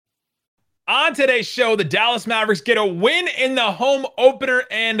On today's show, the Dallas Mavericks get a win in the home opener,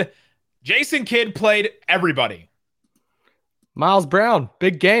 and Jason Kidd played everybody. Miles Brown,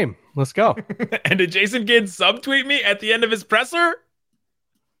 big game. Let's go. And did Jason Kidd subtweet me at the end of his presser?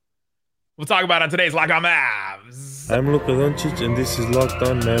 We'll talk about it on today's Locked On Mavs. I'm Luka Doncic, and this is Locked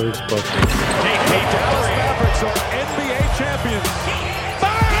On Mavericks podcast. Hey, Dallas Mavericks are NBA champions.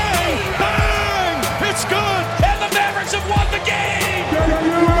 Bang! Bang! It's good! And the Mavericks have won the game!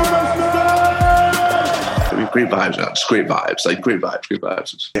 Great vibes, man. Just great vibes. Like, great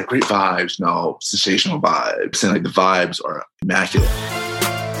vibes. Yeah, great vibes. No, sensational vibes. And, like, the vibes are immaculate.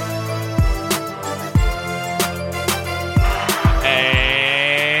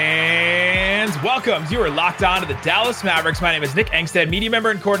 And welcome. You are locked on to the Dallas Mavericks. My name is Nick Engstead, media member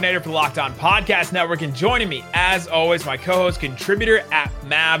and coordinator for the Locked On Podcast Network. And joining me, as always, my co-host, contributor at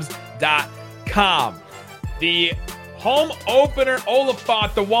Mavs.com. The home opener,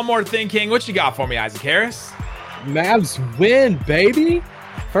 Oliphant, the One More Thing King. What you got for me, Isaac Harris? Mavs win, baby.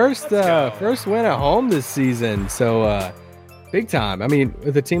 First win at home this season. So big time. I mean,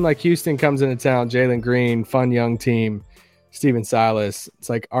 with a team like Houston comes into town, Jalen Green, fun young team, Steven Silas. It's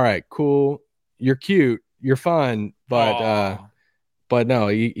like, all right, cool. You're cute. You're fun. But no,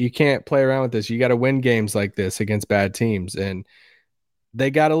 you can't play around with this. You got to win games like this against bad teams. And they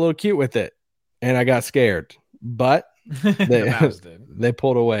got a little cute with it. And I got scared. But they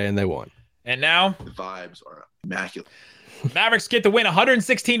pulled away and they won. And now the vibes are immaculate. Mavericks get the win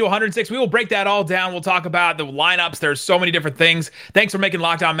 116-106. We will break that all down. We'll talk about the lineups. There's so many different things. Thanks for making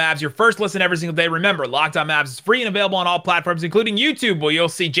Locked On Mavs your first listen every single day. Remember, Locked On Mavs is free and available on all platforms, including YouTube, where you'll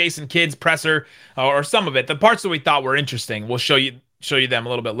see Jason Kidd's presser or some of it. The parts that we thought were interesting, we'll show you them a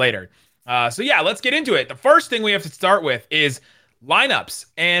little bit later. So yeah, let's get into it. The first thing we have to start with is lineups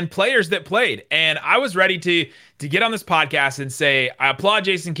and players that played. And I was ready to get on this podcast and say, I applaud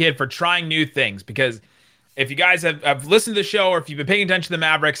Jason Kidd for trying new things, because if you guys have listened to the show or if you've been paying attention to the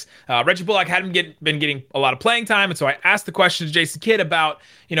Mavericks, Reggie Bullock hadn't been getting a lot of playing time. And so I asked the question to Jason Kidd about,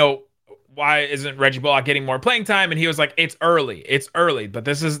 why isn't Reggie Bullock getting more playing time? And he was like, it's early, but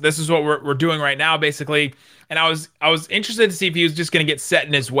this is what we're doing right now, basically. And I was interested to see if he was just going to get set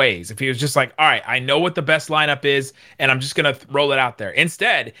in his ways. If he was just like, all right, I know what the best lineup is, and I'm just going to roll it out there.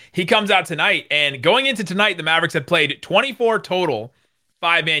 Instead, he comes out tonight, and going into tonight, the Mavericks had played 24 total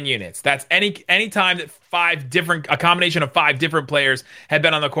 5-man units. That's any time that a combination of 5 different players had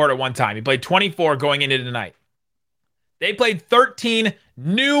been on the court at one time. He played 24 going into tonight. They played 13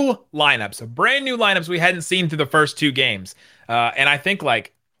 new lineups, brand new lineups we hadn't seen through the first 2 games. And I think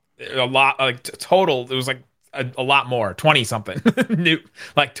like a lot, like total, it was like a lot more, 20 something new,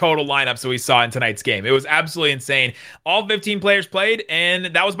 like total lineups that we saw in tonight's game. It was absolutely insane. All 15 players played, and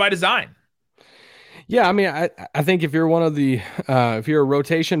that was by design. Yeah, I mean, I think if you're one of the if you're a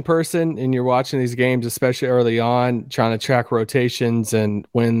rotation person and you're watching these games, especially early on, trying to track rotations and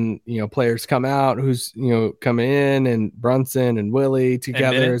when players come out, who's coming in, and Brunson and Willie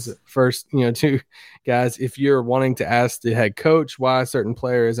together as first 2 guys. If you're wanting to ask the head coach why a certain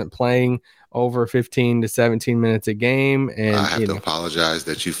player isn't playing over 15 to 17 minutes a game, and I have to apologize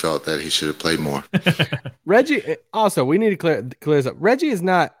that you felt that he should have played more. Reggie, also, we need to clear this up. Reggie is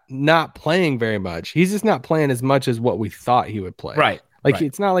not playing very much. He's just not playing as much as what we thought he would play. Right.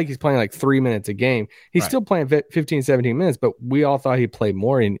 It's not like he's playing like 3 minutes a game. He's still playing 15, 17 minutes, but we all thought he'd play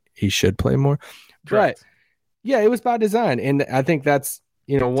more, and he should play more. Correct. But yeah, it was by design. And I think that's,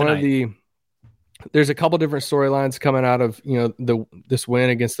 one of the, there's a couple different storylines coming out of, this win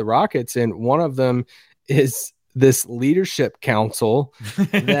against the Rockets. And one of them is this leadership council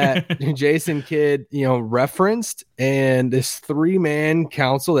that Jason Kidd, referenced, and this 3-man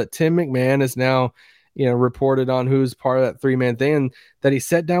council that Tim McMahon is now, reported on, who's part of that 3-man thing, and that he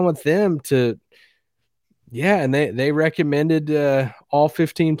sat down with them to, and they recommended all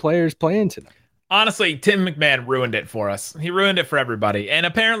 15 players playing tonight. Honestly, Tim McMahon ruined it for us. He ruined it for everybody. And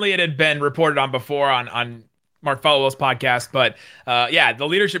apparently it had been reported on before on Mark Followell's podcast. But the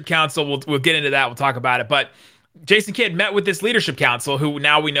Leadership Council, we'll get into that. We'll talk about it. But Jason Kidd met with this Leadership Council, who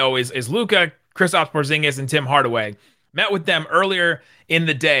now we know is Luka, Kristaps Porzingis, and Tim Hardaway. Met with them earlier in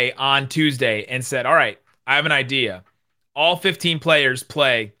the day on Tuesday and said, all right, I have an idea. All 15 players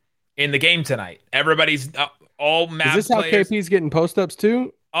play in the game tonight. Everybody's all Mavs players. Is this how KP's getting post-ups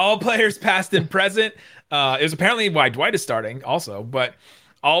too? All players past and present. It was apparently why Dwight is starting also, but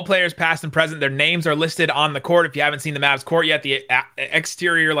all players past and present, their names are listed on the court. If you haven't seen the Mavs court yet, the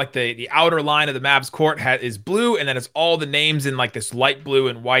exterior, like the outer line of the Mavs court is blue, and then it's all the names in like this light blue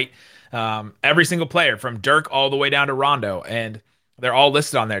and white. Every single player from Dirk all the way down to Rondo, and they're all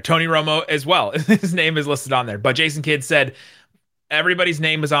listed on there. Tony Romo as well. His name is listed on there. But Jason Kidd said, everybody's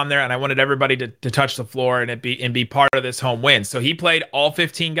name was on there, and I wanted everybody to touch the floor and be part of this home win. So he played all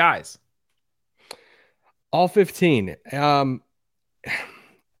 15 guys. All 15. I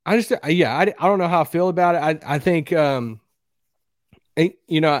don't know how I feel about it. I think, I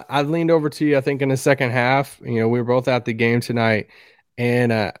leaned over to you, I think in the second half, we were both at the game tonight,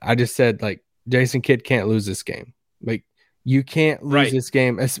 and I just said, like, Jason Kidd can't lose this game. Like, you can't lose this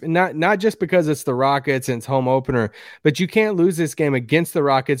game. It's not just because it's the Rockets and it's home opener, but you can't lose this game against the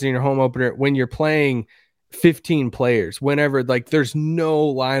Rockets in your home opener when you're playing 15 players. Whenever, like, there's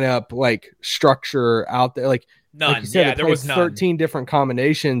no lineup like structure out there. Like none. Like you said, there was 13 different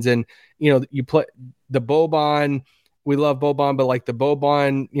combinations, and you play the Boban. We love Boban, but like the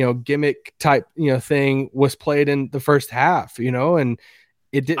Boban, gimmick type, thing was played in the first half, and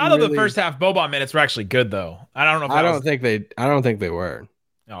it didn't. I thought the first half Boban minutes were actually good, though. I don't know. I don't think they were.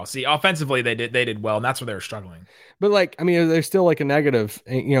 No, see, offensively they did well, and that's where they were struggling. But like, I mean, there's still like a negative,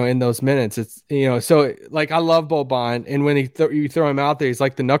 in those minutes. It's so like I love Boban, and when you throw him out there, he's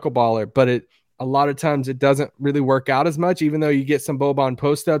like the knuckleballer. But a lot of times it doesn't really work out as much. Even though you get some Boban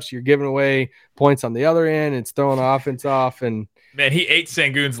post ups, you're giving away points on the other end. It's throwing offense off, and man, he ate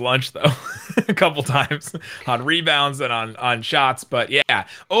Sengun's lunch though a couple times on rebounds and on shots. But yeah,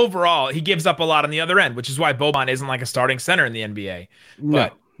 overall he gives up a lot on the other end, which is why Boban isn't like a starting center in the NBA. No.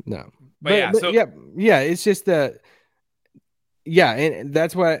 But it's just and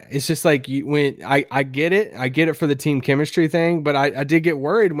that's why it's just like when I get it for the team chemistry thing, but I did get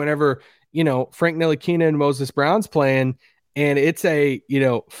worried whenever Frank Ntilikina and Moses Brown's playing, and it's a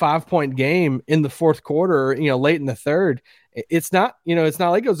 5-point game in the fourth quarter, late in the third. It's not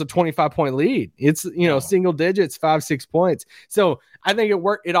like it was a 25-point lead. It's single digits, 5-6 points. So I think it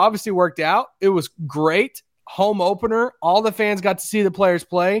worked. It obviously worked out. It was great. Home opener. All the fans got to see the players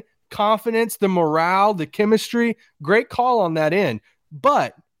play. Confidence, the morale, the chemistry. Great call on that end.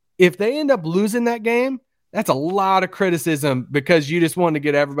 But if they end up losing that game, that's a lot of criticism because you just wanted to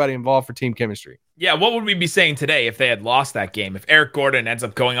get everybody involved for team chemistry. Yeah, what would we be saying today if they had lost that game? If Eric Gordon ends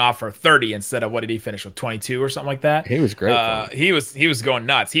up going off for 30 instead of, what did he finish with, 22 or something like that? He was great. He was going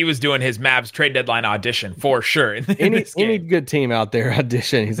nuts. He was doing his Mavs trade deadline audition for sure. Any good team out there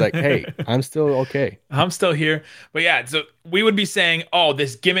audition, he's like, hey, I'm still okay. I'm still here. But yeah, so we would be saying, oh,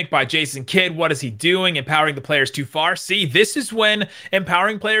 this gimmick by Jason Kidd, what is he doing? Empowering the players too far. See, this is when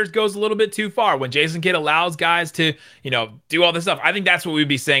empowering players goes a little bit too far. When Jason Kidd allows guys to, do all this stuff. I think that's what we'd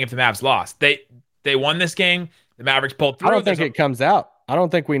be saying if the Mavs lost. They won this game. The Mavericks pulled through. I don't think it comes out. I don't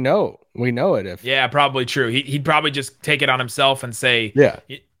think we know it. Yeah, probably true. He'd probably just take it on himself and say, yeah.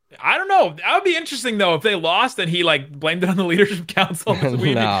 I don't know. That would be interesting though if they lost and he like blamed it on the leadership council.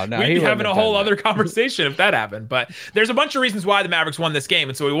 We'd be having a whole other conversation if that happened. But there's a bunch of reasons why the Mavericks won this game,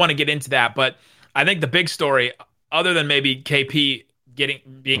 and so we want to get into that. But I think the big story, other than maybe KP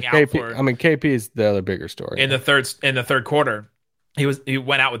being out for, KP is the other bigger story in the third quarter. He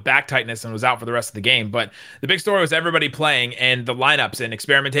went out with back tightness and was out for the rest of the game. But the big story was everybody playing and the lineups and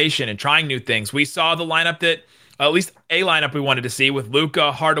experimentation and trying new things. We saw the lineup that, at least a lineup we wanted to see, with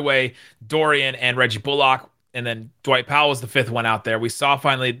Luka, Hardaway, Dorian, and Reggie Bullock. And then Dwight Powell was the fifth one out there. We saw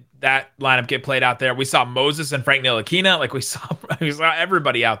finally that lineup get played out there. We saw Moses and Frank Ntilikina. Like we saw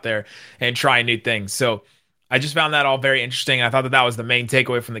everybody out there and trying new things. So I just found that all very interesting. I thought that was the main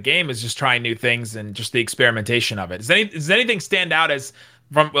takeaway from the game, is just trying new things and just the experimentation of it. Does anything stand out as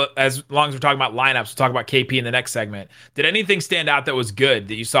long as we're talking about lineups, we'll talk about KP in the next segment. Did anything stand out that was good,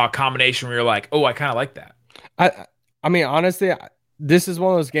 that you saw a combination where you're like, oh, I kind of like that? I mean, honestly, this is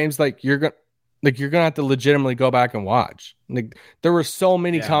one of those games you're gonna have to legitimately go back and watch. Like, there were so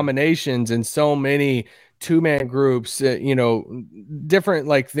many combinations and so many two-man groups, different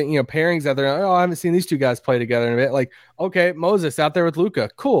pairings out there. Oh, I haven't seen these two guys play together in a bit. Like, okay, Moses out there with Luka,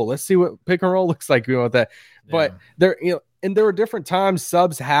 cool. Let's see what pick and roll looks like with that. But there were different times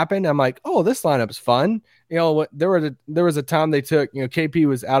subs happened. I'm like, oh, this lineup's fun. There was a time they took, KP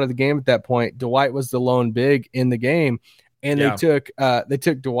was out of the game at that point. Dwight was the lone big in the game, and they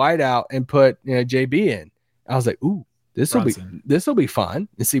took Dwight out and put JB in. I was like, ooh, this will be fun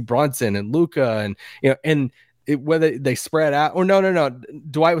to see Brunson and Luka and whether they spread out or no,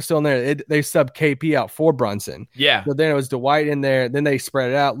 Dwight was still in there. They subbed KP out for Brunson. Yeah. So then it was Dwight in there. Then they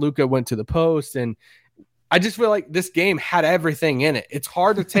spread it out. Luka went to the post, and I just feel like this game had everything in it. It's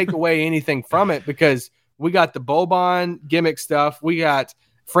hard to take away anything from it because we got the Boban gimmick stuff. We got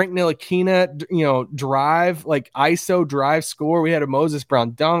Frank Ntilikina, drive, like ISO drive score. We had a Moses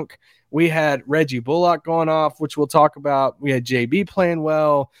Brown dunk. We had Reggie Bullock going off, which we'll talk about. We had JB playing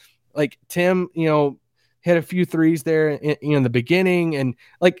well. Like Tim, hit a few threes there in the beginning. And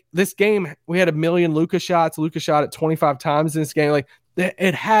like this game, we had a million Luka shots. Luka shot it 25 times in this game. Like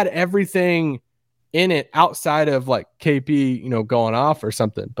it had everything in it outside of like KP, going off or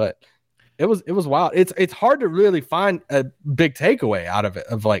something. But it was wild. It's hard to really find a big takeaway out of it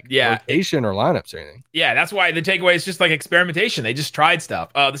of like rotation or lineups or anything. Yeah, that's why the takeaway is just like experimentation. They just tried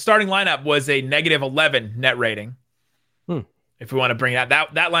stuff. The starting lineup was a -11 net rating. If we want to bring that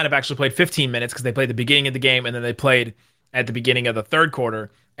lineup actually played 15 minutes because they played the beginning of the game and then they played at the beginning of the third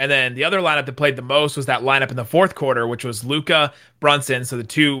quarter. And then the other lineup that played the most was that lineup in the fourth quarter, which was Luka, Brunson, so the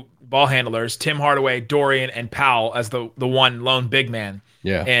two ball handlers, Tim Hardaway, Dorian, and Powell as the one lone big man.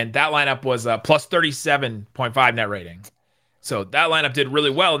 Yeah. And that lineup was a plus 37.5 net rating. So that lineup did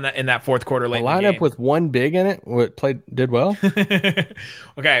really well in that fourth quarter late. A lineup with one big in it did well.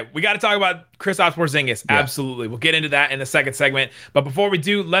 Okay, we got to talk about Kristaps Porzingis. Yeah. Absolutely. We'll get into that in the second segment. But before we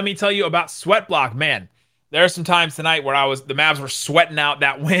do, let me tell you about Sweatblock. Man, there are some times tonight where the Mavs were sweating out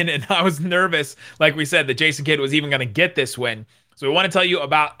that win, and I was nervous, like we said, that Jason Kidd was even going to get this win. So we want to tell you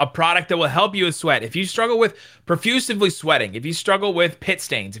about a product that will help you with sweat. If you struggle with profusively sweating, if you struggle with pit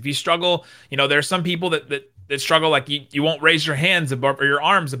stains, if you struggle, there are some people that struggle, like you won't raise your hands above or your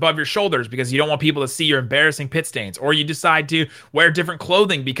arms above your shoulders because you don't want people to see your embarrassing pit stains, or you decide to wear different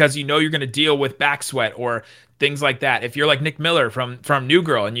clothing because you're going to deal with back sweat or things like that. If you're like Nick Miller from New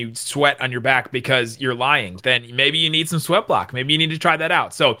Girl and you sweat on your back because you're lying, then maybe you need some Sweatblock. Maybe you need to try that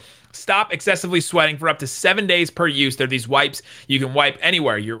out. So stop excessively sweating for up to 7 days per use. They're these wipes you can wipe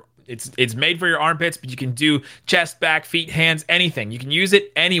anywhere. It's made for your armpits, but you can do chest, back, feet, hands, anything. You can use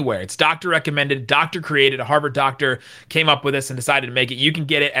it anywhere. It's doctor recommended, doctor created. A Harvard doctor came up with this and decided to make it. You can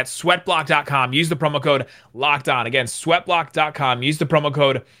get it at sweatblock.com. Use the promo code LOCKEDON. Again, sweatblock.com. Use the promo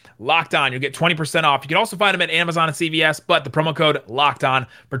code LOCKEDON. You'll get 20% off. You can also find them at Amazon and CVS, but the promo code LOCKEDON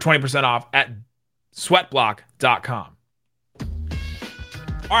for 20% off at sweatblock.com.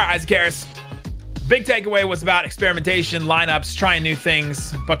 All right, Isaac Harris. Big takeaway was about experimentation, lineups, trying new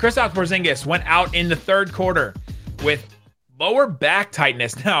things. But Kristaps Porzingis went out in the third quarter with lower back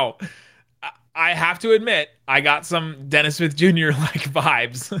tightness. Now, I have to admit, I got some Dennis Smith Jr. like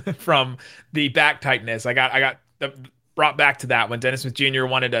vibes from the back tightness. I got brought back to that when Dennis Smith Jr.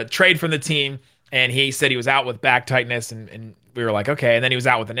 wanted to trade from the team, and he said he was out with back tightness, and we were like, okay. And then he was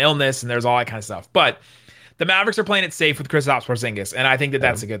out with an illness, and there's all that kind of stuff. But the Mavericks are playing it safe with Kristaps Porzingis, and I think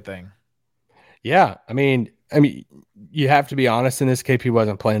that's a good thing. Yeah, I mean, you have to be honest. In this, KP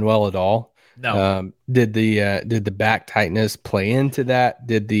wasn't playing well at all. No. Did the back tightness play into that?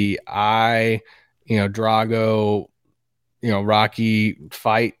 Did the Drago, Rocky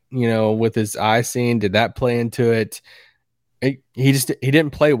fight, with his eye scene? Did that play into it? He didn't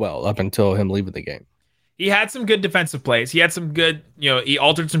play well up until him leaving the game. He had some good defensive plays. He had some good, he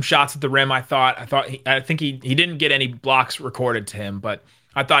altered some shots at the rim. I think he didn't get any blocks recorded to him, but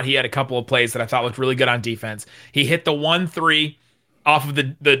I thought he had a couple of plays that I thought looked really good on defense. He hit the 1-3 off of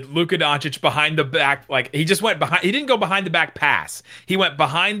the Luka Doncic behind the back. Like he just went behind. He didn't go behind the back pass. He went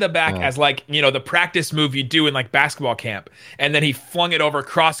behind the back as like, the practice move you do in like basketball camp. And then he flung it over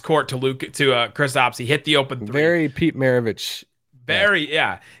cross court to Kristaps. He hit the open three. Very Pete Maravich.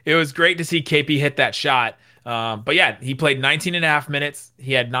 Yeah. It was great to see KP hit that shot. But yeah, he played 19 and a half minutes.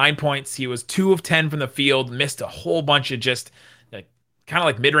 He had 9 points. He was 2 of 10 from the field, missed a whole bunch of just kind of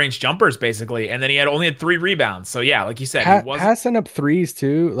like mid-range jumpers basically, and then he only had 3 rebounds. So yeah, like you said, he wasn't passing up threes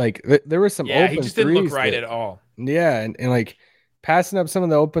too. Like there was some open he just didn't look right at all. Yeah, and like passing up some of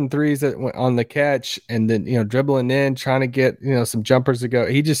the open threes that went on the catch, and then dribbling in, trying to get some jumpers to go.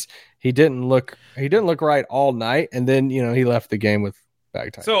 He didn't look right all night, and then he left the game with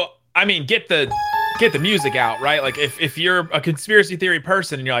back time. So I mean, get the music out, right? Like if you're a conspiracy theory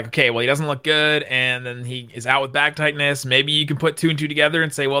person and you're like, okay, well, he doesn't look good, and then he is out with back tightness, maybe you can put 2 and 2 together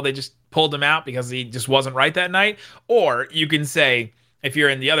and say, well, they just pulled him out because he just wasn't right that night. Or you can say, if you're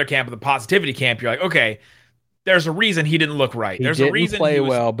in the other camp, of the positivity camp, you're like, okay, there's a reason he didn't look right. There's a reason play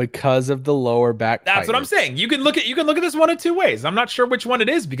well because of the lower back That's tightness. What I'm saying. You can look at this one of 2 ways. I'm not sure which one it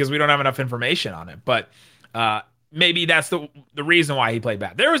is because we don't have enough information on it, but maybe that's the reason why he played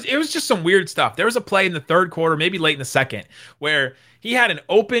bad. It was just some weird stuff. There was a play in the third quarter, maybe late in the second, where he had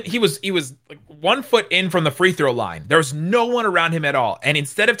he was like 1 foot in from the free throw line. There was no one around him at all. And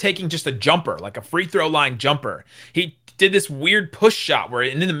instead of taking just a jumper, like a free throw line jumper, he did this weird push shot where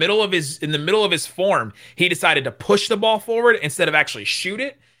in the middle of his form, he decided to push the ball forward instead of actually shoot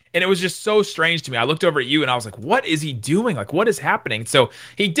it. And it was just so strange to me. I looked over at you and I was like, what is he doing? Like, what is happening? So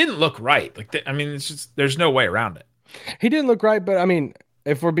he didn't look right. Like, it's just, there's no way around it. He didn't look right, but I mean,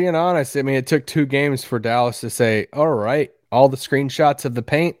 if we're being honest, I mean, it took 2 games for Dallas to say, all right, all the screenshots of the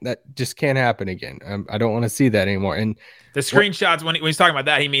paint, that just can't happen again. I don't want to see that anymore. And the screenshots, when he's talking about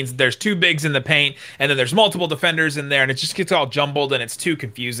that, he means there's 2 bigs in the paint, and then there's multiple defenders in there, and it just gets all jumbled, and it's too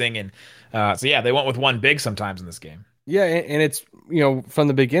confusing. And so, yeah, they went with 1 big sometimes in this game. Yeah, and it's, from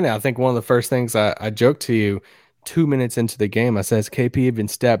the beginning, I think one of the first things I joked to you 2 minutes into the game, I says KP even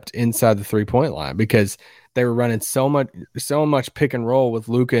stepped inside the 3-point line because they were running so much pick and roll with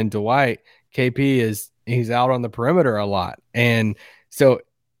Luka and Dwight. KP he's out on the perimeter a lot. And so,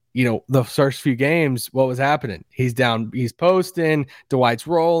 the first few games, what was happening? He's down, he's posting, Dwight's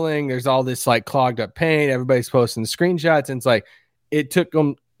rolling, there's all this like clogged up paint, everybody's posting the screenshots, and it's like it took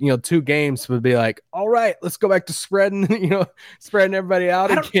them 2 games to be like, all right, let's go back to spreading everybody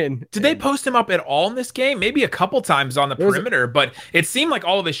out again. Did they post him up at all in this game? Maybe a couple times on the perimeter, but it seemed like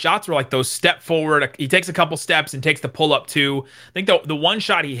all of his shots were like those step forward. He takes a couple steps and takes the pull up 2. I think the one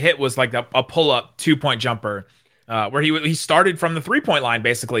shot he hit was like a pull up 2-point jumper. Where he started from the 3-point line,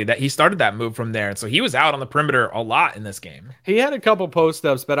 basically. That he started that move from there, and so he was out on the perimeter a lot in this game. He had a couple post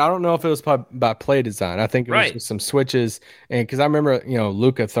ups, but I don't know if it was by play design. I think it was just some switches, and because I remember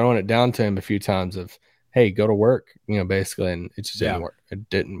Luka throwing it down to him a few times of, "Hey, go to work," basically, and it just didn't work. It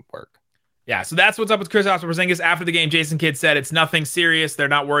didn't work. Yeah, so that's what's up with Kristaps Porzingis. After the game, Jason Kidd said it's nothing serious. They're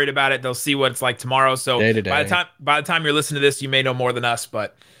not worried about it. They'll see what it's like tomorrow. So by the time you're listening to this, you may know more than us,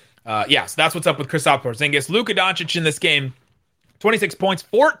 but. So that's what's up with Kristaps Porzingis. Luka Doncic in this game, 26 points,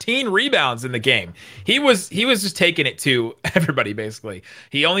 14 rebounds in the game. He was just taking it to everybody, basically.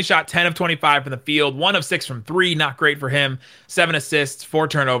 He only shot 10 of 25 from the field, 1 of 6 from 3, not great for him. 7 assists, 4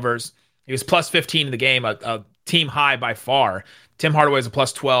 turnovers. He was plus 15 in the game, a team high by far. Tim Hardaway was a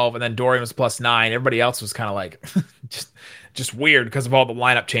plus 12, and then Dorian was a plus 9. Everybody else was kind of like just weird because of all the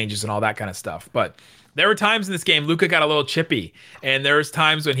lineup changes and all that kind of stuff. But there were times in this game Luka got a little chippy, and there was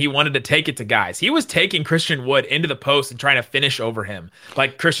times when he wanted to take it to guys. He was taking Christian Wood into the post and trying to finish over him,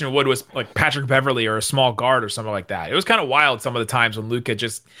 like Christian Wood was like Patrick Beverley or a small guard or something like that. It was kind of wild some of the times when Luka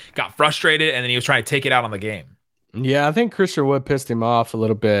just got frustrated and then he was trying to take it out on the game. Yeah, I think Christian Wood pissed him off a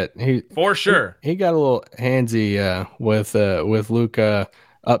little bit. For sure. He got a little handsy with Luka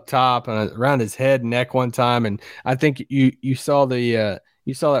up top and around his head and neck one time, and I think you saw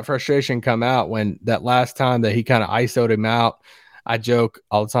you saw that frustration come out when that last time that he kind of ISO'd him out. I joke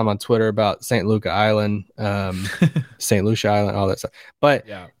all the time on Twitter about St. Lucia Island, St. Lucia Island, all that stuff. But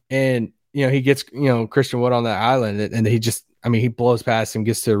and he gets Christian Wood on that island, and he blows past him,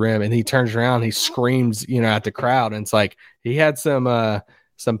 gets to the rim, and he turns around, he screams at the crowd, and it's like he had some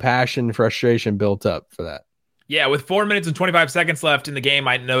passion, frustration built up for that. Yeah, with 4 minutes and 25 seconds left in the game,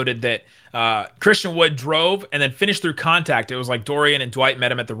 I noted that Christian Wood drove and then finished through contact. It was like Dorian and Dwight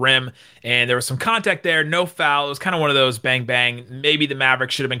met him at the rim, and there was some contact there, no foul. It was kind of one of those bang, bang. Maybe the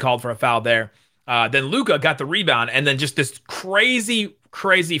Mavericks should have been called for a foul there. Then Luka got the rebound, and then just this crazy,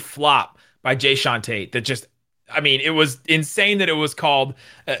 crazy flop by Jae'Sean Tate that just, it was insane that it was called,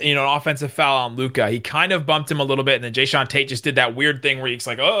 an offensive foul on Luka. He kind of bumped him a little bit, and then Jae'Sean Tate just did that weird thing where he's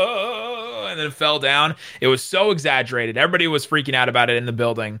like, oh, and then it fell down. It was so exaggerated. Everybody was freaking out about it in the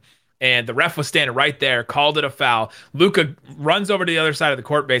building, and the ref was standing right there, called it a foul. Luka runs over to the other side of the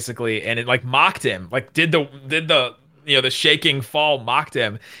court, basically, and it mocked him, did the shaking fall, mocked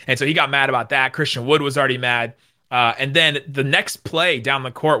him, and so he got mad about that. Christian Wood was already mad, and then the next play down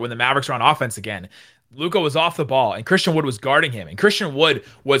the court when the Mavericks were on offense again, Luka was off the ball and Christian Wood was guarding him, and Christian Wood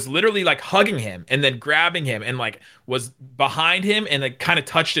was literally hugging him and then grabbing him and was behind him and kind of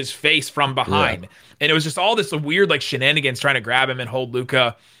touched his face from behind. Yeah. And it was just all this weird shenanigans trying to grab him and hold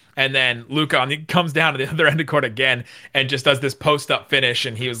Luka. And then Luka comes down to the other end of the court again and just does this post up finish.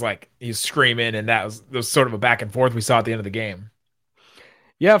 And he was he's screaming. And that was sort of a back and forth we saw at the end of the game.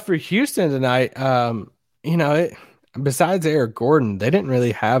 Yeah. For Houston tonight, besides Eric Gordon, they didn't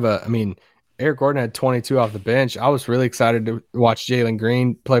really have Eric Gordon had 22 off the bench. I was really excited to watch Jalen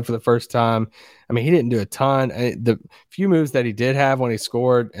Green play for the first time. He didn't do a ton. The few moves that he did have when he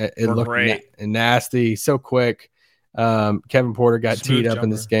scored, it looked nasty, so quick. Kevin Porter got teed up in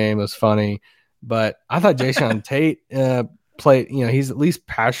this game. It was funny. But I thought Jae'Sean Tate played, he's at least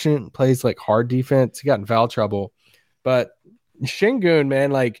passionate, plays hard defense. He got in foul trouble. But Şengün,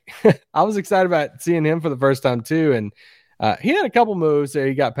 man, I was excited about seeing him for the first time too. And he had a couple moves there.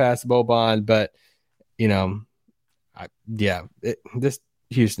 He got past Boban, but this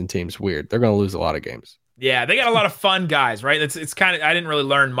Houston team's weird. They're going to lose a lot of games. Yeah, they got a lot of fun guys, right? It's kind of, I didn't really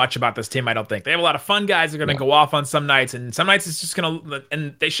learn much about this team, I don't think. They have a lot of fun guys that are going to go off on some nights, and some nights it's just going to,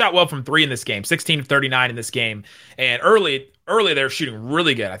 and they shot well from 3 in this game, 16 of 39 in this game. And early early they were shooting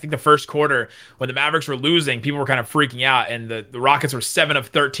really good. I think the first quarter when the Mavericks were losing, people were kind of freaking out, and the Rockets were 7 of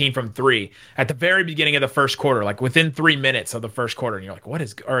 13 from 3 at the very beginning of the first quarter, like within 3 minutes of the first quarter. And you're like,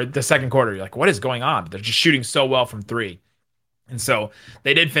 or the second quarter, you're like, what is going on? They're just shooting so well from 3. And so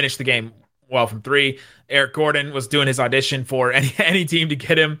they did finish the game well from 3. Eric Gordon was doing his audition for any team to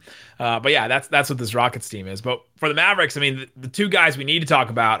get him. But yeah, that's what this Rockets team is. But for the Mavericks, I mean, the two guys we need to talk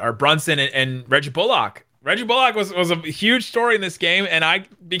about are Brunson and Reggie Bullock. Reggie Bullock was a huge story in this game, and I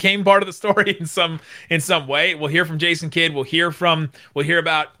became part of the story in some way. We'll hear from Jason Kidd. We'll hear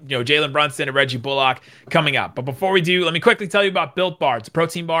about Jalen Brunson and Reggie Bullock coming up. But before we do, let me quickly tell you about Built Bar. It's a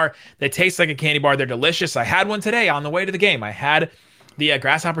protein bar that tastes like a candy bar. They're delicious. I had one today on the way to the game. I had the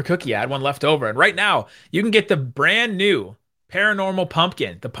grasshopper cookie. I had one left over, and right now you can get the brand new Paranormal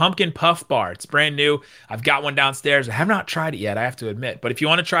Pumpkin, the Pumpkin Puff Bar. It's brand new. I've got one downstairs. I have not tried it yet, I have to admit. But if you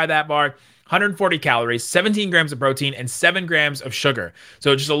want to try that bar, 140 calories, 17 grams of protein, and 7 grams of sugar.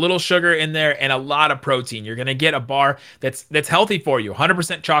 So just a little sugar in there and a lot of protein. You're going to get a bar that's healthy for you.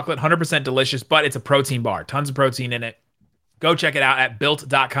 100% chocolate, 100% delicious, but it's a protein bar. Tons of protein in it. Go check it out at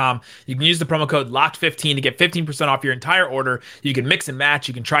built.com. You can use the promo code LOCKED15 to get 15% off your entire order. You can mix and match.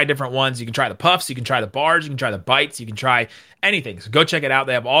 You can try different ones. You can try the puffs. You can try the bars. You can try the bites. You can try anything. So go check it out.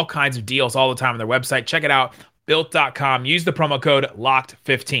 They have all kinds of deals all the time on their website. Check it out, built.com. Use the promo code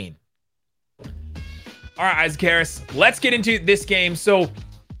LOCKED15. All right, Isaac Harris, let's get into this game. So,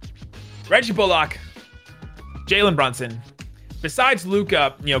 Reggie Bullock, Jalen Brunson, besides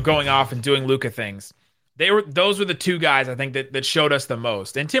Luka, going off and doing Luka things, those were the two guys I think that showed us the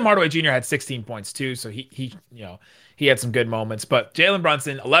most. And Tim Hardaway Jr. had 16 points too, so he had some good moments. But Jalen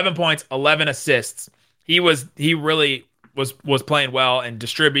Brunson, 11 points, 11 assists. He really was playing well and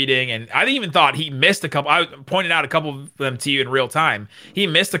distributing, and I even thought he missed a couple. I pointed out a couple of them to you in real time. He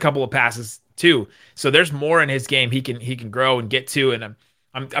missed a couple of passes too. So there's more in his game he can grow and get to. And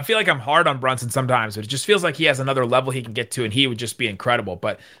I feel like I'm hard on Brunson sometimes, but it just feels like he has another level he can get to, and he would just be incredible.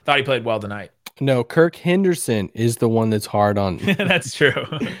 But thought he played well tonight. No, Kirk Henderson is the one that's hard on. That's true.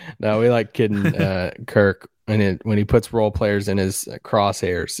 No, we like kidding Kirk when he puts role players in his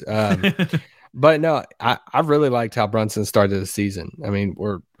crosshairs. But no, I really liked how Brunson started the season. I mean,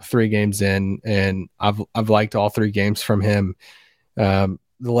 we're 3 games in, and I've liked all 3 games from him.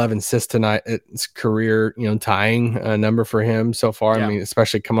 11 assists tonight. It's career, tying number for him so far. Yeah. I mean,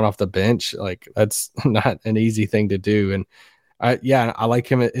 especially coming off the bench, like that's not an easy thing to do. And I like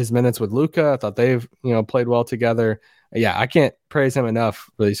him at his minutes with Luka. I thought they've, played well together. Yeah, I can't praise him enough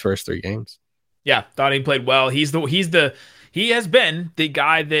for these first 3 games. Yeah, thought he played well. He has been the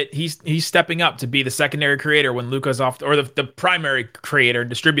guy that he's stepping up to be the secondary creator when Luka's off, or the primary creator and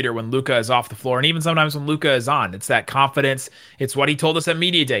distributor when Luka is off the floor, and even sometimes when Luka is on. It's that confidence. It's what he told us at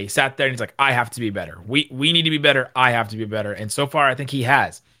media day. He sat there and he's like, "I have to be better. We need to be better. I have to be better." And so far, I think he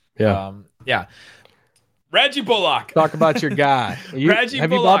has. Yeah. Yeah. Reggie Bullock. Talk about your guy. Reggie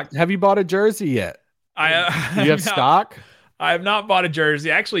Bullock. Have you bought a jersey yet? Do you have stock? I have not bought a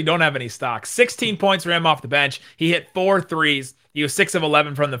jersey. I actually don't have any stock. 16 points for him off the bench. He hit 4 threes. He was 6 of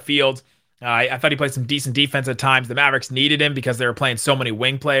 11 from the field. I thought he played some decent defense at times. The Mavericks needed him because they were playing so many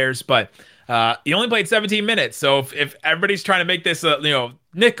wing players, but he only played 17 minutes. So if everybody's trying to make this,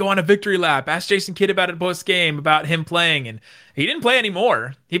 Nick, go on a victory lap. Ask Jason Kidd about it post game about him playing, and he didn't play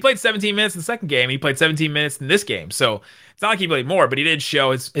anymore. He played 17 minutes in the second game. He played 17 minutes in this game. So it's not like he played more, but he did show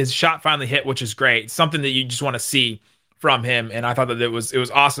his shot finally hit, which is great. It's something that you just want to see from him, and I thought that it was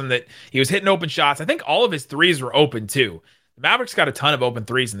awesome that he was hitting open shots. I think all of his threes were open too. The Mavericks got a ton of open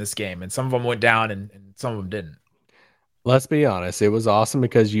threes in this game, and some of them went down and some of them didn't. Let's be honest, it was awesome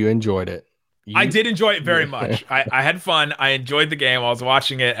because you enjoyed it. I did enjoy it very much. I had fun. I enjoyed the game. I was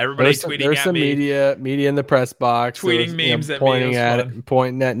watching it. Everybody tweeting at me. There's some media in the press box. Tweeting memes at me.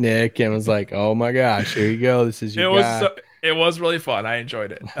 Pointing at Nick, and was like, oh my gosh, here you go. This is your guy. It was really fun. I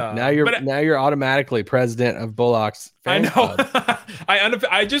enjoyed it. Now you're automatically president of Bullock's fan club.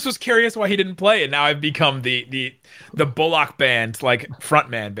 I just was curious why he didn't play, and now I've become the Bullock band, like front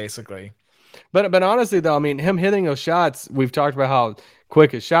man, basically. But honestly, though, I mean, him hitting those shots, we've talked about how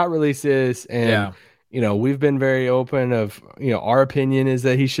quick his shot release is, and we've been very open of our opinion is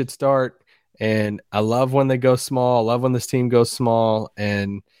that he should start. And I love when they go small. I love when this team goes small.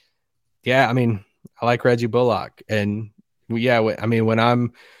 And yeah, I mean, I like Reggie Bullock, and I mean, when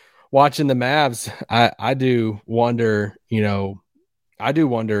I'm watching the Mavs, I do wonder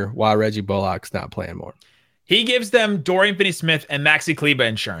why Reggie Bullock's not playing more. He gives them Dorian Finney-Smith and Maxi Kleber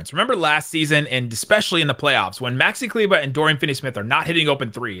insurance. Remember last season, and especially in the playoffs, when Maxi Kleber and Dorian Finney-Smith are not hitting open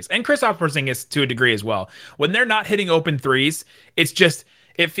threes, and Kristaps Porzingis to a degree as well, when they're not hitting open threes, it's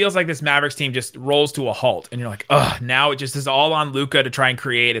it feels like this Mavericks team just rolls to a halt, and you're like, ugh, now it just is all on Luka to try and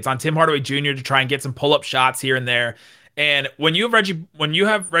create. It's on Tim Hardaway Jr. to try and get some pull-up shots here and there. And when you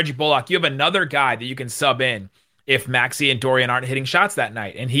have Reggie Bullock, you have another guy that you can sub in if Maxey and Dorian aren't hitting shots that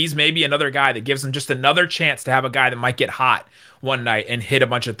night. And he's maybe another guy that gives them just another chance to have a guy that might get hot one night and hit a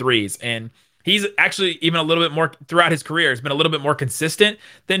bunch of threes. And he's actually even a little bit more throughout his career has been a little bit more consistent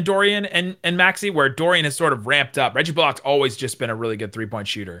than Dorian and Maxey, where Dorian has sort of ramped up. Reggie Bullock's always just been a really good 3-point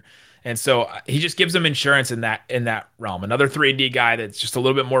shooter. And so he just gives them insurance in that realm. Another 3-and-D guy that's just a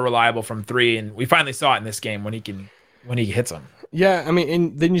little bit more reliable from three. And we finally saw it in this game when he hits them. Yeah, I mean,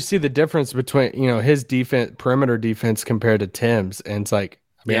 and then you see the difference between, his defense, perimeter defense compared to Tim's. And it's like,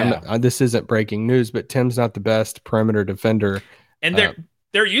 this isn't breaking news, but Tim's not the best perimeter defender. And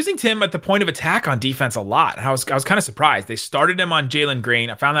they're using Tim at the point of attack on defense a lot. I was kind of surprised. They started him on Jalen Green.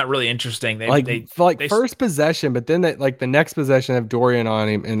 I found that really interesting. They first possession, but then the next possession have Dorian on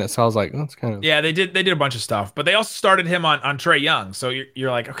him, and so I was like, that's kind of they did a bunch of stuff, but they also started him on Trae Young. So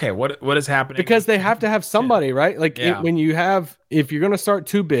you're like, okay, what is happening? Because they have to have somebody, right? Like if you're going to start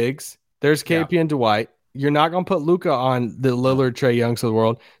two bigs, there's KP and Dwight. You're not going to put Luka on the Lillard, Trae Youngs of the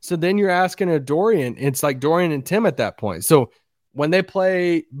world. So then you're asking a Dorian. It's like Dorian and Tim at that point. So when they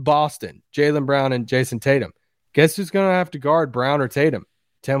play Boston, Jaylen Brown and Jason Tatum, guess who's going to have to guard Brown or Tatum?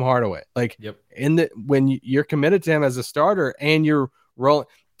 Tim Hardaway. When you're committed to him as a starter and you're rolling,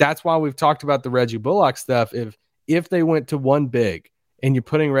 that's why we've talked about the Reggie Bullock stuff. If they went to one big and you're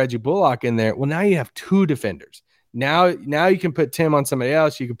putting Reggie Bullock in there, well, now you have two defenders. Now you can put Tim on somebody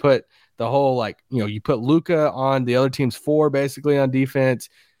else. You can put the whole, you put Luka on the other team's four, basically on defense.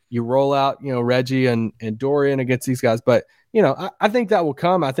 You roll out, Reggie and Dorian against these guys. But, I think that will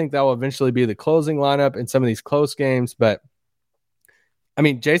come. I think that will eventually be the closing lineup in some of these close games. But, I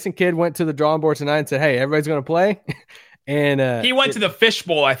mean, Jason Kidd went to the drawing board tonight and said, hey, everybody's going to play. And he went to the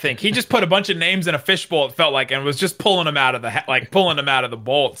fishbowl, I think. He just put a bunch of names in a fishbowl, it felt like, and was just pulling them out of the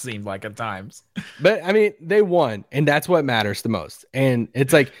bowl, it seemed like at times. But, I mean, they won, and that's what matters the most. And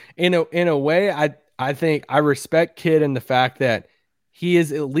it's like, in a way, I think I respect Kidd in the fact that he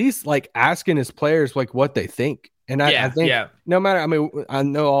is at least asking his players what they think. And I think no matter, I mean, I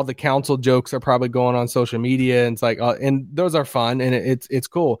know all the council jokes are probably going on social media, and it's like, and those are fun and it's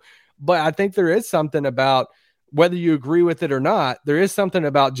cool. But I think there is something about, whether you agree with it or not, there is something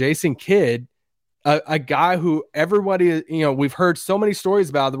about Jason Kidd, a guy who everybody, we've heard so many stories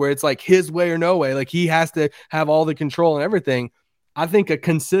about where it's like his way or no way, like he has to have all the control and everything. I think a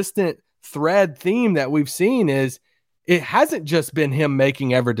consistent theme that we've seen is, it hasn't just been him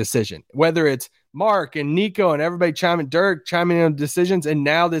making every decision, whether it's Mark and Nico and everybody Dirk chiming in on decisions, and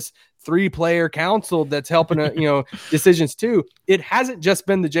now this 3-player council that's helping, decisions too. It hasn't just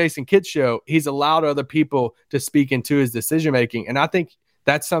been the Jason Kidd show. He's allowed other people to speak into his decision-making. And I think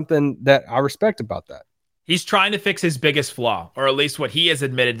that's something that I respect about that. He's trying to fix his biggest flaw, or at least what he has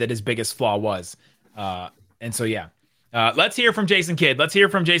admitted that his biggest flaw was. Let's hear from Jason Kidd. Let's hear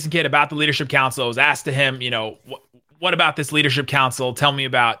from Jason Kidd about the Leadership Council. I was asked to him, what about this Leadership Council? Tell me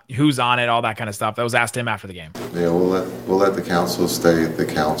about who's on it, all that kind of stuff. That was asked to him after the game. Yeah, we'll let the council stay the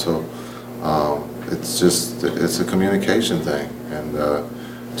council. It's a communication thing, and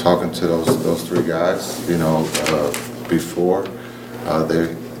talking to those three guys, before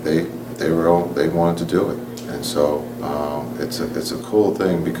they wanted to do it, and so it's a cool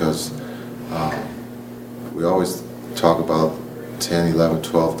thing because we always talk about 10, 11,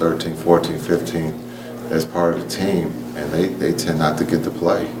 12, 13, 14, 15 as part of the team, and they tend not to get to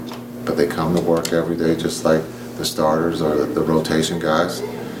play, but they come to work every day just like the starters or the rotation guys.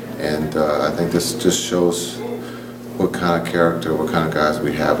 And I think this just shows what kind of character, what kind of guys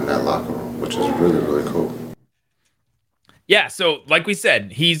we have in that locker room, which is really, really cool. Yeah, so like we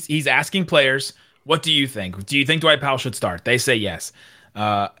said, he's asking players, what do you think? Do you think Dwight Powell should start? They say yes.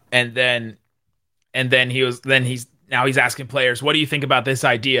 And then he's asking players, what do you think about this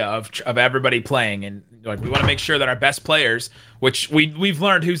idea of everybody playing? And we want to make sure that our best players, which we've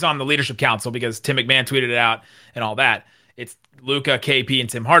learned who's on the Leadership Council because Tim McMahon tweeted it out and all that. It's Luka, KP, and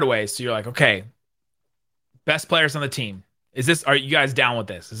Tim Hardaway. So you're like, okay, best players on the team. Are you guys down with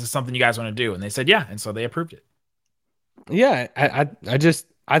this? Is this something you guys want to do? And they said, yeah. And so they approved it. Yeah.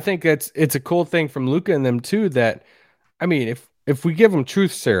 I think it's a cool thing from Luka and them too, that, I mean, if we give them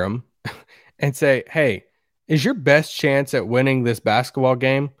truth serum and say, hey, is your best chance at winning this basketball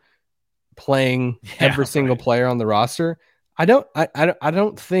game playing every single player on the roster? I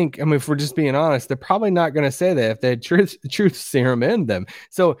don't think, I mean, if we're just being honest, they're probably not going to say that if they had truth serum in them.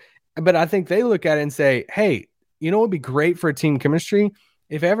 So, but I think they look at it and say, hey, it would be great for a team chemistry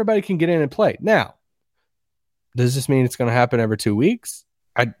if everybody can get in and play. Now, does this mean it's going to happen every 2 weeks?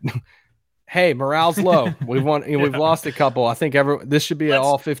 Hey, morale's low. We've won. We've lost a couple. I think this should be an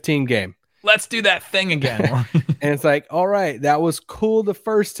all 15 game. Let's do that thing again. And it's like, all right, that was cool the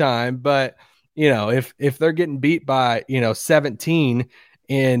first time, but if they're getting beat by 17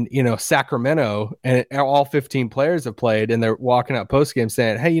 in Sacramento, and all 15 players have played, and they're walking out post game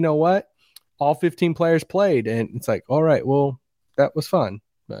saying, hey, you know what? All 15 players played, and it's like, all right, well, that was fun.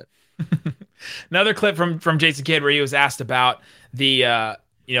 But another clip from Jason Kidd where he was asked about the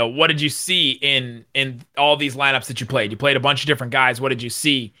what did you see in all these lineups that you played? You played a bunch of different guys. What did you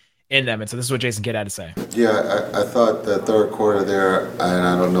see in them? And so this is what Jason Kidd had to say. Yeah, I thought the third quarter there, and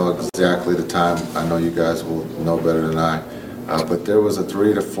I don't know exactly the time. I know you guys will know better than I. But there was a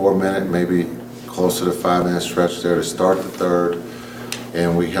 3 to 4 minute, maybe closer to 5 minute stretch there to start the third,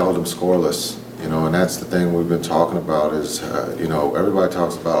 and we held them scoreless. And that's the thing we've been talking about is, everybody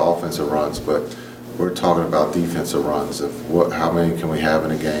talks about offensive runs, but we're talking about defensive runs of how many can we have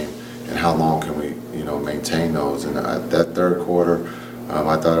in a game, and how long can we, maintain those. And that third quarter,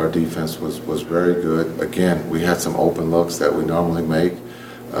 I thought our defense was very good. Again, we had some open looks that we normally make,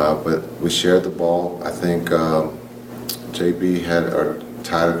 but we shared the ball. I think JB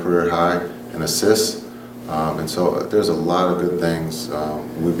tied a career high in assists. And so there's a lot of good things.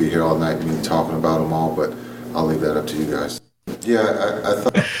 We'd be here all night talking about them all, but I'll leave that up to you guys. Yeah, I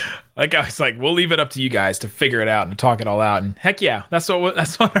thought... Like I was like, we'll leave it up to you guys to figure it out and talk it all out. And heck yeah, that's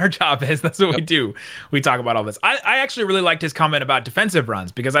what our job is. That's what we do. We talk about all this. I actually really liked his comment about defensive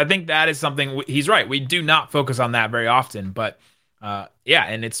runs, because I think that is something he's right. We do not focus on that very often, but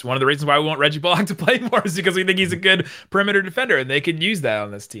and it's one of the reasons why we want Reggie Bullock to play more, is because we think he's a good perimeter defender and they could use that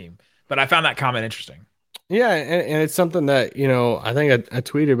on this team. But I found that comment interesting. Yeah, and it's something that, I think I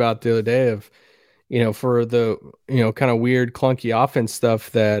tweeted about the other day of, for the, kind of weird, clunky offense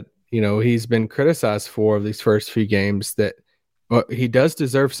stuff that, he's been criticized for these first few games, that he does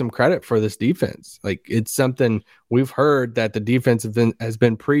deserve some credit for this defense. Like, it's something we've heard that the defense has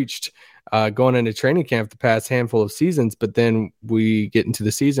been preached going into training camp the past handful of seasons, but then we get into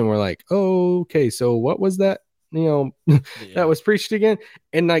the season, we're like, oh, okay, so what was that? That was preached again.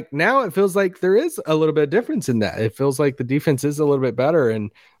 And like now it feels like there is a little bit of difference in that. It feels like the defense is a little bit better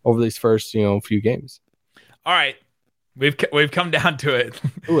and over these first, few games. All right. We've come down to it.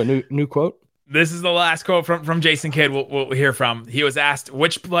 Ooh, a new quote. This is the last quote from Jason Kidd we'll hear from. He was asked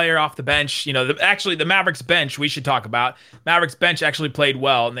which player off the bench, the Mavericks bench we should talk about. Mavericks bench actually played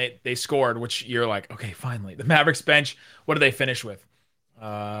well and they scored, which you're like, okay, finally. The Mavericks bench, what did they finish with?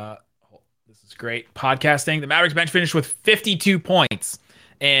 This is great podcasting. The Mavericks bench finished with 52 points,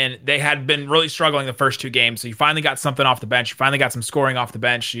 and they had been really struggling the first two games. So you finally got something off the bench. You finally got some scoring off the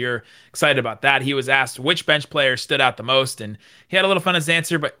bench. You're excited about that. He was asked which bench player stood out the most, and he had a little fun as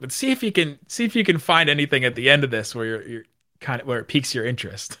answer. But see if you can find anything at the end of this where you're kind of where it piques your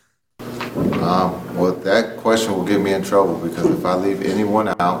interest. Well, that question will get me in trouble, because if I leave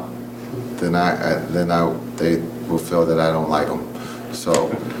anyone out, then they will feel that I don't like them. So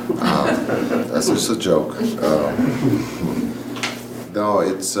that's just a joke. No,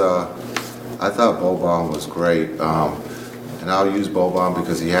 it's. I thought Boban was great, and I'll use Boban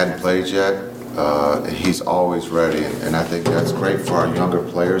because he hadn't played yet. And he's always ready, and I think that's great for our younger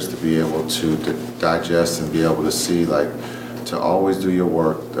players to be able to digest and be able to see, to always do your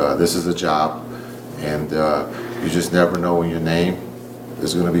work. This is a job, and you just never know when your name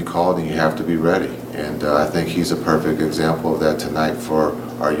is going to be called, and you have to be ready. And I think he's a perfect example of that tonight for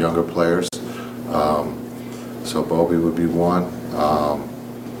our younger players. So Bobby would be one.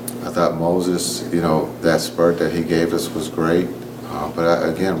 I thought Moses, that spurt that he gave us was great. But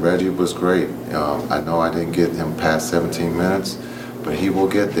again, Reggie was great. I know I didn't get him past 17 minutes, but he will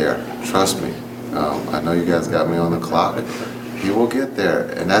get there. Trust me. I know you guys got me on the clock. He will get there.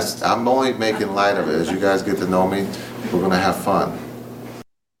 And I'm only making light of it. As you guys get to know me, we're going to have fun.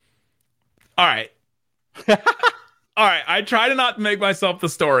 All right. All right. I try to not make myself the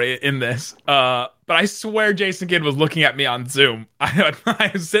story in this, but I swear Jason Kidd was looking at me on Zoom.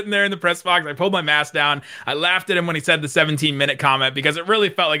 I was sitting there in the press box. I pulled my mask down. I laughed at him when he said the 17-minute comment, because it really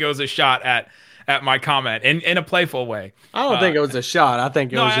felt like it was a shot at my comment in a playful way. I don't think it was a shot. I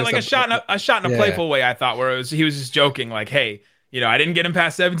think it was just like a shot in a playful way. I thought where he was just joking, like, hey, I didn't get him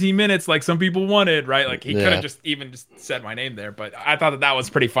past 17 minutes like some people wanted, right? Like he could have just said my name there, but I thought that was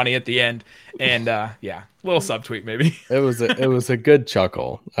pretty funny at the end. And a little subtweet maybe. It was a good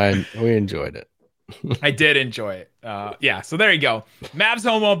chuckle. We enjoyed it. I did enjoy it. So there you go. Mavs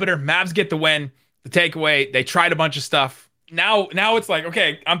home opener. Mavs get the win. The takeaway, they tried a bunch of stuff. Now it's like,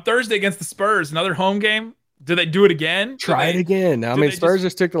 okay, on Thursday against the Spurs, another home game. Do they do it again? Try it again. I mean, Spurs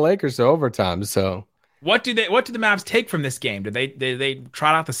just took the Lakers to overtime, so. What did the Mavs take from this game? Did they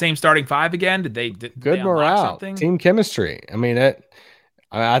trot out the same starting five again? Did good they morale, team chemistry? I mean,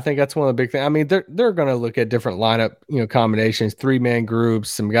 I think that's one of the big things. I mean, they're going to look at different lineup, combinations, 3-man groups,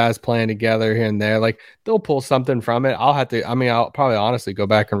 some guys playing together here and there. Like they'll pull something from it. I'll probably honestly go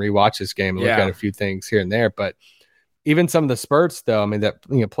back and rewatch this game and look at a few things here and there. But even some of the spurts, though, I mean, that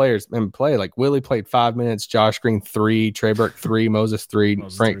players play, like Willie played 5 minutes, Josh Green 3, Trey Burke 3, Moses 3,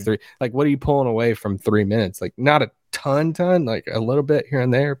 Frank 3. Like, what are you pulling away from 3 minutes? Like, not a ton, like a little bit here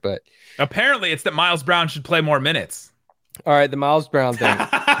and there, but apparently it's that Miles Brown should play more minutes. All right, the Miles Brown thing.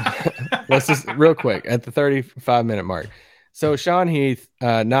 Let's just real quick at the 35-minute mark. So Sean Heath,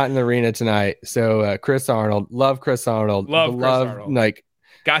 not in the arena tonight. So Chris Arnold, love Chris Arnold, like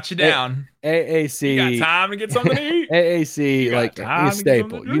got you down. AAC, you got time to get something to eat. AAC, like a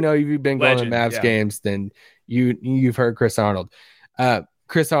staple. If you've been going to Mavs games, then you've heard Chris Arnold.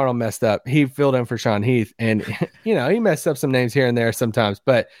 Chris Arnold messed up. He filled in for Sean Heath, and he messed up some names here and there sometimes.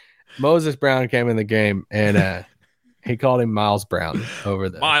 But Moses Brown came in the game, and he called him Miles Brown over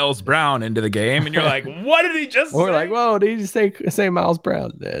there. Miles Brown into the game, and you're like, what did he just say? We're like, whoa, did he just say Miles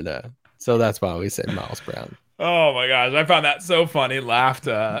Brown? And so that's why we said Miles Brown. Oh my gosh, I found that so funny. Laughed.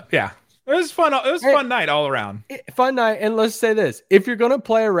 It was fun. It was a fun night all around. Fun night. And let's say this. If you're going to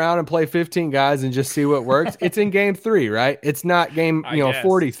play around and play 15 guys and just see what works, it's in game 3, right? It's not game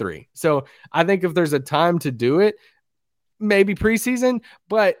 43. So I think if there's a time to do it, maybe preseason.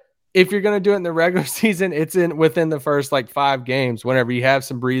 But if you're going to do it in the regular season, it's within the first 5 games. Whenever you have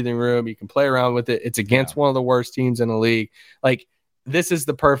some breathing room, you can play around with it. It's against one of the worst teams in the league. This is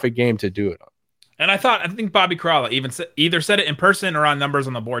the perfect game to do it on. And I think Bobby Karalla either said it in person or on Numbers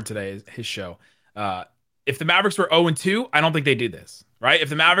on the Board today, his show. If the Mavericks were 0-2, I don't think they do this, right? If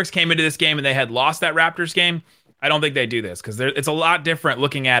the Mavericks came into this game and they had lost that Raptors game, I don't think they do this because it's a lot different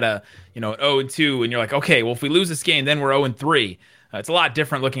looking at an 0-2 and you're like, okay, well, if we lose this game, then we're 0-3. It's a lot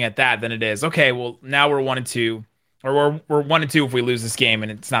different looking at that than it is, okay, well, now we're 1-2, or we're 1-2 if we lose this game,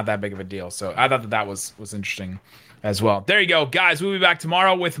 and it's not that big of a deal. So I thought that was interesting as well. There you go, guys. We'll be back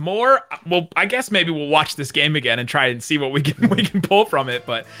tomorrow with more. Well, I guess maybe we'll watch this game again and try and see what we can pull from it.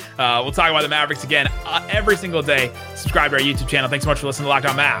 But we'll talk about the Mavericks again every single day. Subscribe to our YouTube channel. Thanks so much for listening to Locked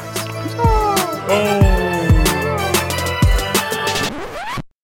On Mavs. Oh.